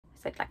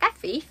Is it like a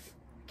thief?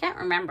 Can't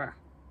remember.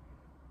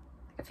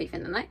 Like a thief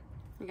in the night.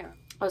 Okay.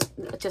 I was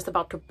just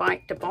about to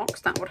bite the box.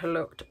 That would have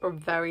looked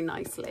very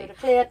nicely. I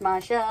cleared my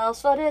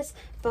shelves for this,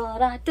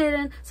 but I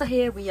didn't. So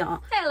here we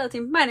are. Hello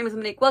team, my name is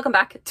Monique. Welcome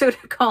back to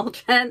the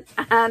Cauldron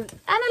and an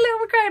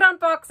Illumicrate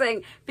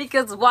unboxing.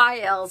 Because why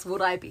else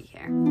would I be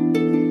here? In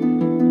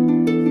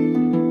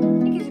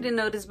case you didn't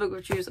know, this book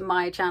reviews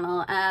my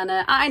channel, and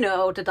I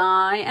know that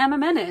I am a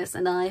menace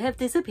and I have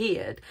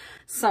disappeared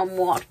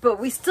somewhat, but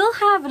we still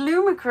have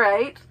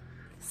Illumicrate,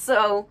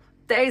 so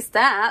there's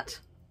that.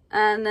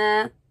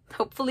 And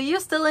hopefully you're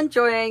still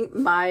enjoying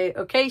my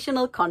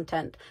occasional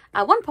content.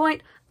 At one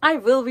point, I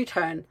will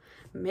return.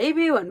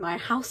 Maybe when my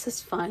house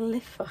is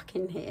finally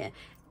fucking here.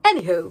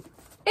 Anywho,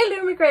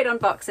 Illumicrate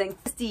unboxing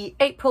is the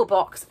April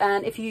box.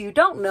 And if you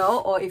don't know,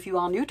 or if you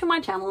are new to my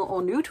channel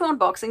or new to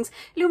unboxings,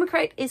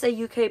 Illumicrate is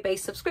a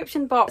UK-based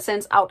subscription box. It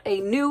sends out a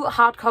new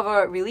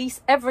hardcover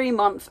release every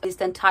month. It's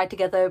then tied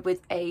together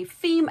with a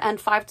theme and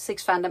 5 to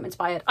 6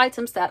 fandom-inspired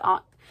items that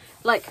are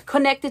like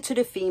connected to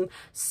the theme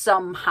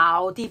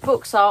somehow. The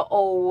books are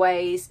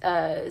always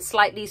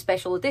slightly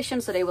special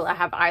editions, so they will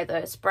have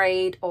either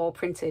sprayed or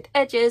printed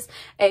edges,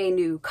 a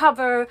new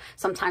cover,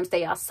 sometimes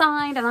they are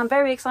signed, and I'm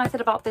very excited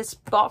about this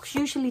box.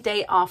 Usually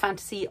they are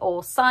fantasy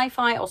or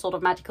sci-fi or sort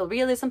of magical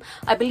realism.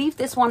 I believe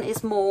this one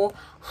is more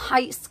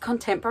heist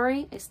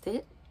contemporary. Is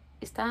that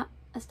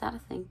a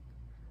thing?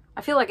 I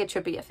feel like it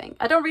should be a thing.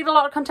 I don't read a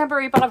lot of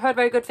contemporary, but I've heard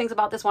very good things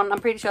about this one. I'm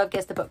pretty sure I've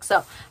guessed the book.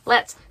 So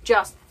let's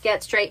just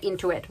get straight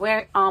into it.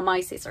 Where are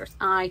my scissors?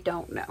 I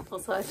don't know.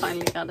 Also, I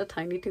finally got a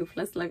tiny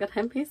toothless. Look at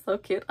him. He's so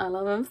cute. I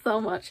love him so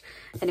much.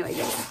 Anyway,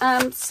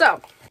 yes.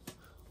 So.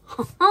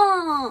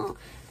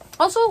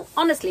 Also,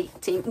 honestly,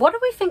 team, what do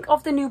we think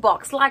of the new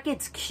box? Like,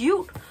 it's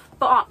cute,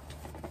 but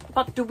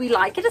do we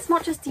like it as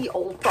much as the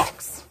old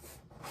box?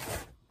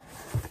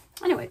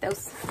 Anyway,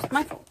 those are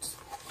my thoughts.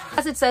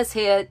 As it says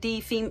here,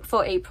 the theme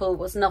for April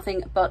was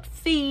nothing but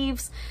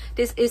thieves.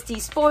 This is the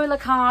spoiler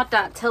card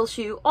that tells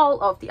you all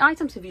of the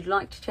items. If you'd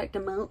like to check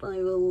them out,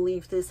 I will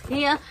leave this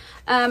here.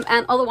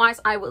 And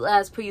otherwise, I will,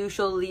 as per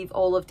usual, leave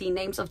all of the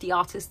names of the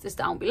artists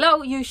down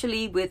below,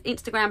 usually with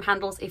Instagram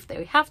handles if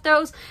they have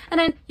those. And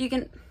then you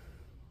can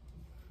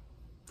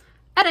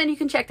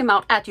check them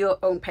out at your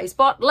own pace.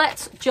 But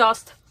let's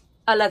just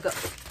go.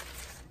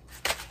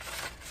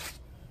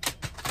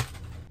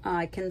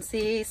 I can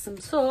see some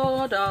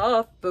sort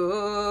of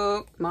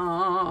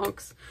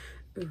bookmarks.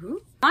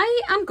 Ooh.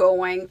 I am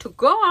going to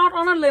go out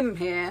on a limb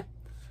here.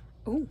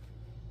 Ooh,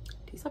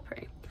 these are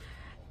pretty.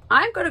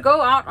 I'm going to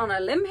go out on a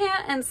limb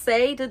here and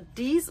say that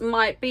these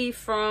might be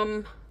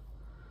from...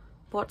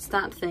 What's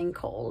that thing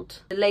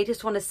called? The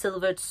latest one is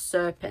Silvered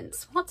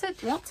Serpents. What's it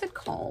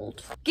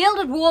called?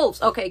 Gilded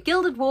Wolves. Okay,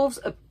 Gilded Wolves,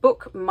 a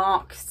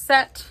bookmark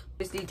set.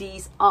 Obviously,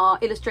 these are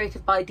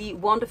illustrated by the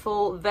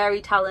wonderful,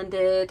 very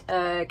talented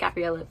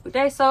Gabriele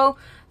Budeso.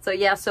 So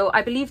yeah, so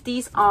I believe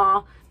these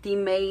are the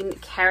main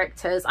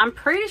characters. I'm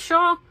pretty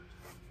sure.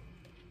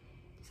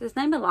 Is his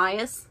name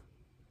Elias?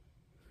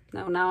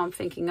 No, now I'm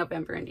thinking of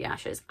Ember in the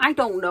Ashes. I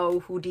don't know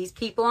who these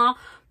people are,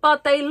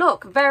 but they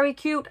look very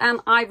cute,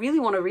 and I really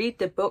want to read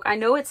the book. I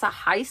know it's a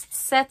heist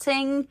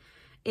setting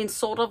in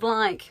sort of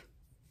like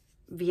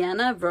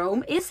Vienna,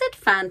 Rome. Is it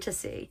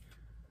fantasy?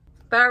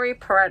 Very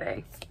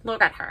pretty.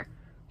 Look at her.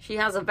 She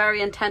has a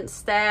very intense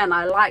stare, and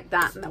I like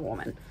that in a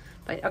woman.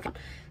 But okay,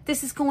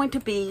 this is going to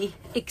be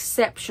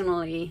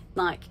exceptionally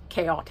like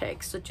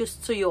chaotic. So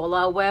just so you all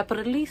are aware, but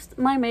at least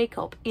my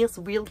makeup is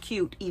real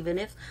cute, even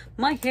if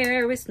my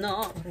hair is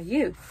not. What are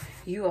you?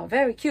 You are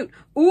very cute.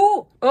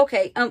 Ooh,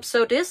 okay.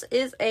 So this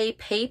is a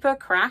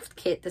Papercraft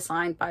kit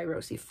designed by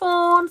Rosie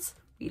Fawns.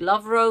 We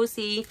love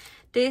Rosie.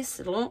 This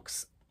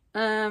looks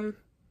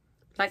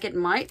like it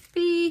might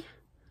be.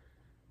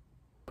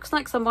 Looks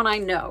like someone I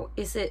know.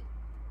 Is it?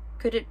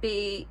 Could it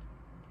be?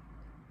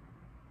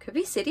 Could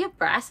be City of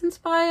Brass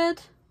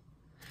inspired.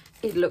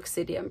 It looks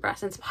City of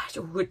Brass inspired.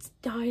 Oh, it's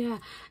Daya,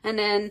 and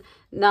then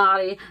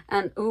Nari,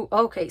 and oh,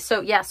 okay.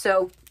 So yeah,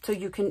 so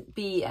you can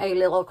be a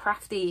little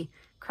crafty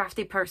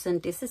person.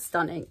 This is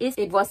stunning.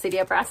 It was City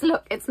of Brass.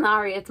 Look, it's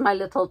Nari. It's my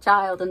little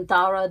child, and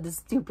Dara, the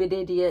stupid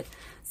idiot.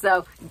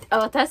 So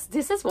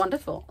this is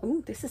wonderful.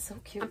 Oh, this is so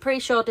cute. I'm pretty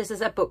sure this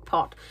is a book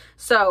pot.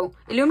 So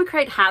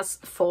Illumicrate has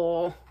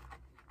for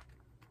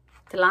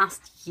the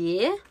last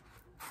year,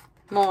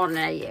 more than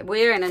a year,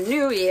 we're in a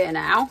new year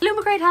now.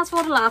 Illumicrate has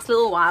for the last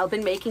little while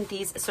been making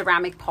these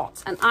ceramic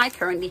pots, and I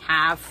currently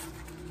have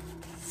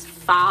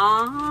 5.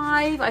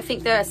 I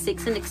think there are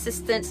 6 in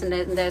existence, and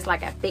then there's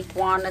like a big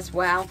one as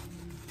well.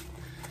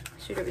 I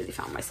should have really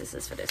found my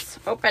scissors for this.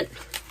 Open.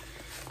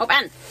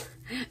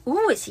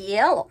 Ooh, it's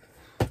yellow.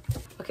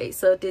 Okay,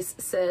 so this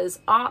says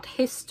art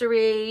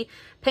history,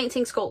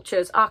 painting,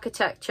 sculptures,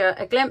 architecture,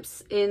 a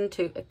glimpse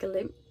into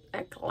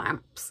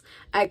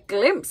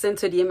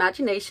the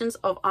imaginations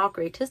of our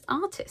greatest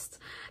artists.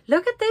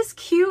 Look at this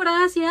cute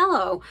ass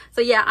yellow.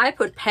 So yeah, I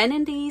put pen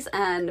in these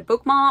and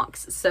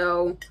bookmarks.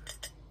 So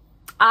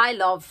I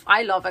love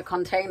a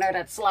container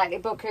that's slightly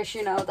bookish,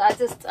 you know.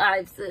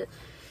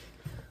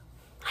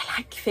 I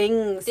like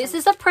things. This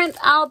is a print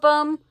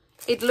album.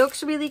 It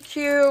looks really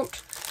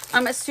cute.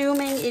 I'm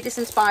assuming it is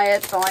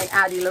inspired by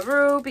Addie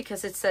LaRue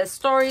because it says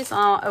stories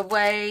are a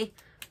way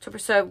to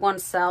preserve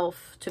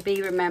oneself, to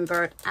be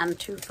remembered, and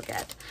to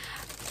forget.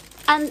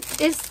 And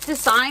this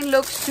design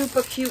looks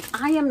super cute.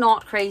 I am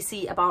not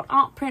crazy about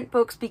art print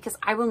books because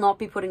I will not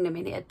be putting them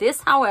in here.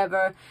 This,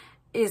 however,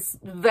 is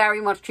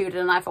very much cuter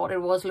than I thought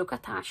it was. Look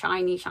at that,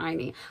 shiny,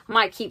 shiny. I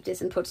might keep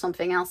this and put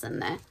something else in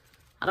there.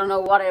 I don't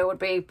know what it would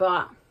be,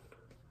 but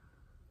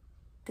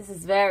this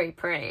is very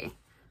pretty.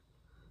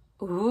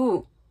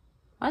 Ooh.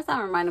 Why does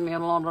that remind me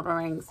of Lord of the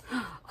Rings?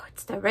 Oh,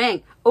 it's the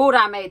ring. Oh,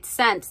 that made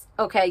sense.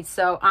 Okay,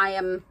 so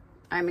I'm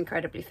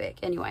incredibly fake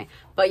anyway.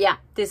 But yeah,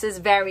 this is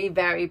very,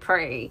 very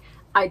pretty.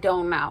 I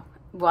don't know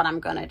what I'm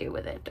gonna do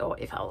with it, or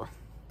if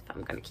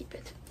I'm gonna keep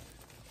it.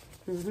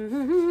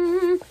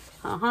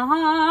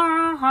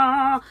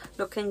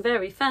 Looking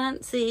very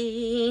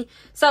fancy.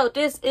 So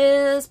this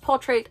is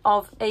Portrait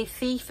of a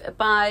Thief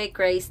by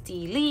Grace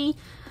D. Lee.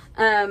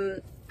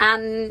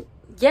 And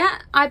yeah,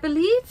 I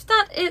believe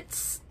that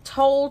it's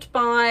told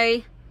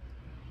by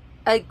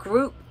a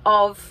group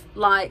of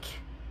like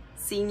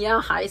senior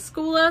high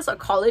schoolers or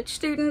college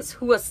students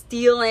who are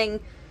stealing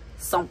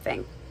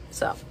something.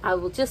 So I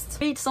will just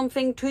read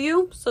something to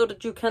you so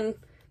that you can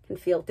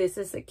feel. This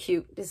is a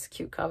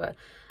cute cover.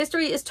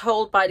 History is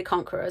told by the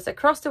conquerors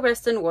across the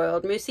Western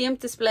world. Museum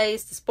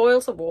displays the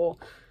spoils of war,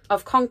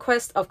 of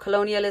conquest, of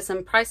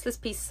colonialism, priceless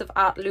pieces of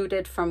art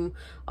looted from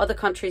other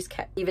countries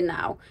kept even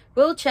now.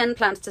 Will Chen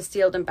plans to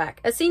steal them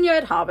back. A senior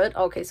at Harvard,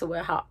 okay, so we're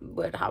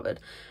at Harvard,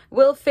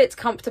 Will fits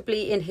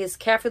comfortably in his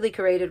carefully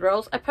curated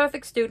roles. A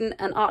perfect student,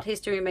 an art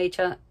history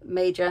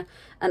major,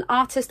 an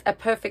artist, a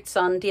perfect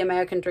son, the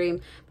American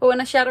dream. But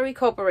when a shadowy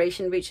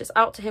corporation reaches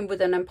out to him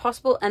with an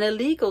impossible and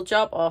illegal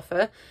job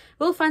offer,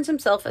 Will finds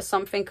himself as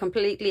something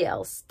completely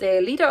else. The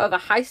leader of a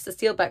heist to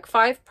steal back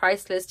 5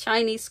 priceless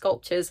Chinese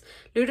sculptures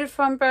looted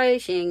from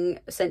Beijing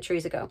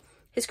centuries ago.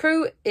 His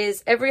crew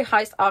is every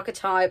heist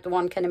archetype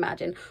one can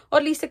imagine, or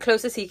at least the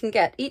closest he can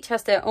get. Each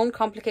has their own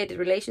complicated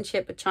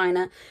relationship with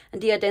China and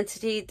the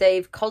identity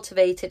they've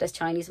cultivated as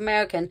Chinese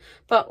American.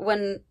 But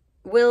when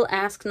Will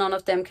asks, none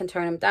of them can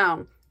turn him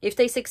down. If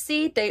they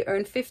succeed, they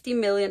earn $50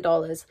 million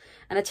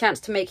and a chance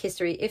to make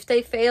history. If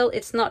they fail,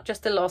 it's not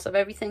just the loss of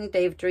everything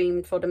they've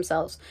dreamed for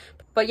themselves,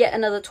 but yet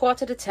another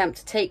thwarted attempt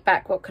to take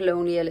back what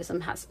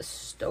colonialism has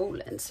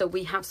stolen. So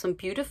we have some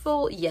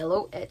beautiful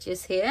yellow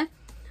edges here.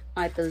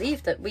 I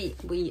believe that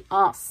we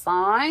are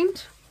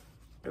signed.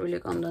 Do we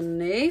look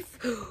underneath?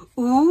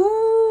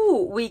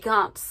 Ooh, we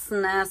got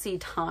snazzy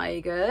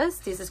tigers.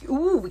 This is,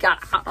 ooh, we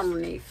got art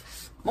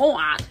underneath. More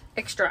art,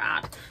 extra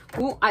art.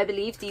 Ooh, I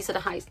believe these are the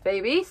heist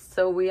babies.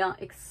 So we are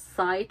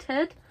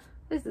excited.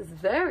 This is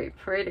very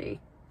pretty.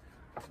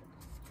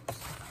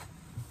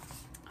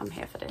 I'm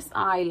here for this.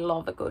 I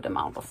love a good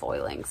amount of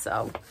foiling.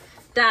 So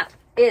that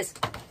is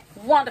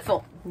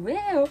wonderful.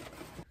 Wow.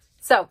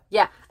 So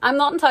yeah, I'm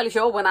not entirely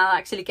sure when I'll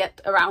actually get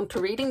around to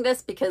reading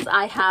this because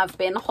I have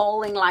been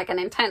hauling like an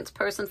intense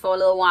person for a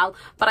little while,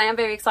 but I am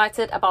very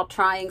excited about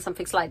trying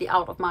something slightly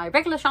out of my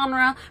regular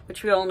genre,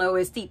 which we all know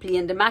is deeply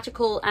in the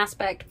magical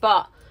aspect,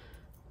 but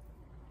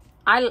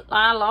I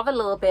love a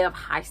little bit of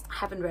heist. I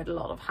haven't read a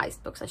lot of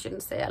heist books. I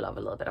shouldn't say I love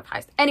a little bit of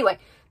heist. Anyway,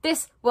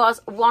 this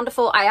was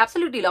wonderful. I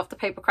absolutely love the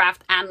Papercraft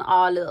and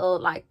our little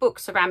like book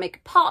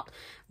ceramic pot.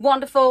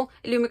 Wonderful.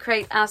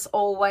 Illumicrate as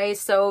always.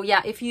 So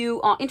yeah, if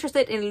you are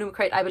interested in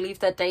Illumicrate, I believe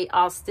that they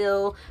are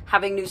still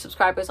having new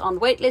subscribers on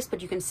the waitlist,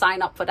 but you can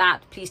sign up for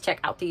that. Please check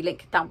out the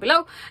link down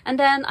below. And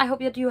then I hope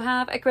that you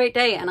have a great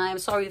day. And I am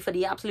sorry for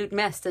the absolute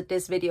mess that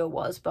this video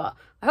was, but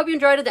I hope you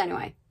enjoyed it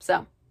anyway.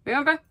 So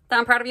remember that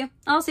I'm proud of you.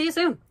 I'll see you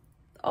soon.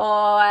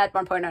 Or at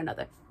one point or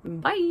another.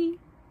 Bye.